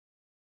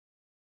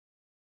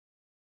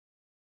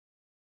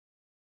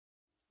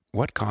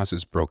What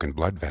causes broken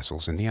blood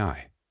vessels in the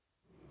eye?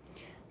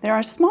 There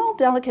are small,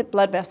 delicate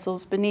blood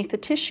vessels beneath the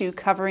tissue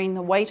covering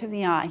the white of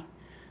the eye.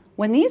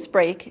 When these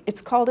break,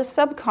 it's called a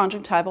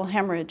subconjunctival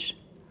hemorrhage.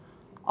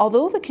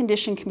 Although the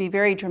condition can be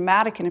very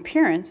dramatic in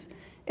appearance,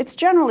 it's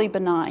generally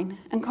benign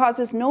and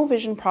causes no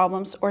vision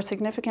problems or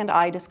significant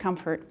eye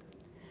discomfort.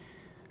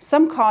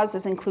 Some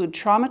causes include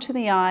trauma to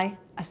the eye,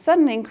 a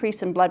sudden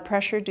increase in blood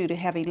pressure due to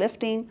heavy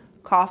lifting,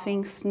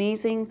 coughing,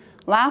 sneezing,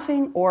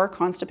 laughing, or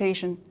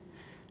constipation.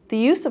 The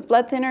use of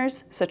blood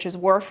thinners, such as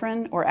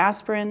warfarin or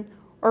aspirin,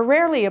 or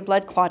rarely a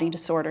blood clotting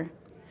disorder.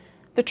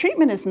 The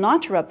treatment is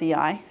not to rub the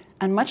eye,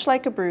 and much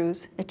like a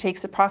bruise, it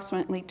takes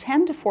approximately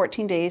 10 to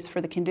 14 days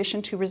for the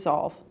condition to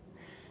resolve.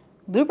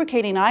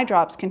 Lubricating eye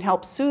drops can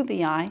help soothe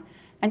the eye,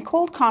 and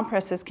cold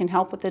compresses can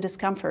help with the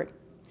discomfort.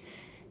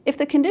 If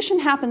the condition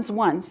happens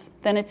once,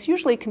 then it's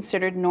usually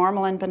considered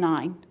normal and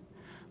benign.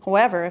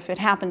 However, if it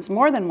happens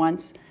more than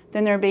once,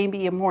 then there may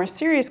be a more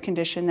serious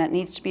condition that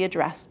needs to be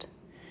addressed.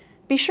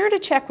 Be sure to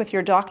check with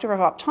your doctor of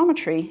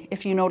optometry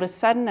if you notice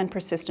sudden and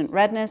persistent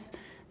redness,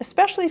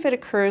 especially if it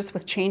occurs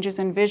with changes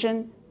in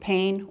vision,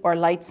 pain, or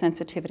light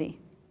sensitivity.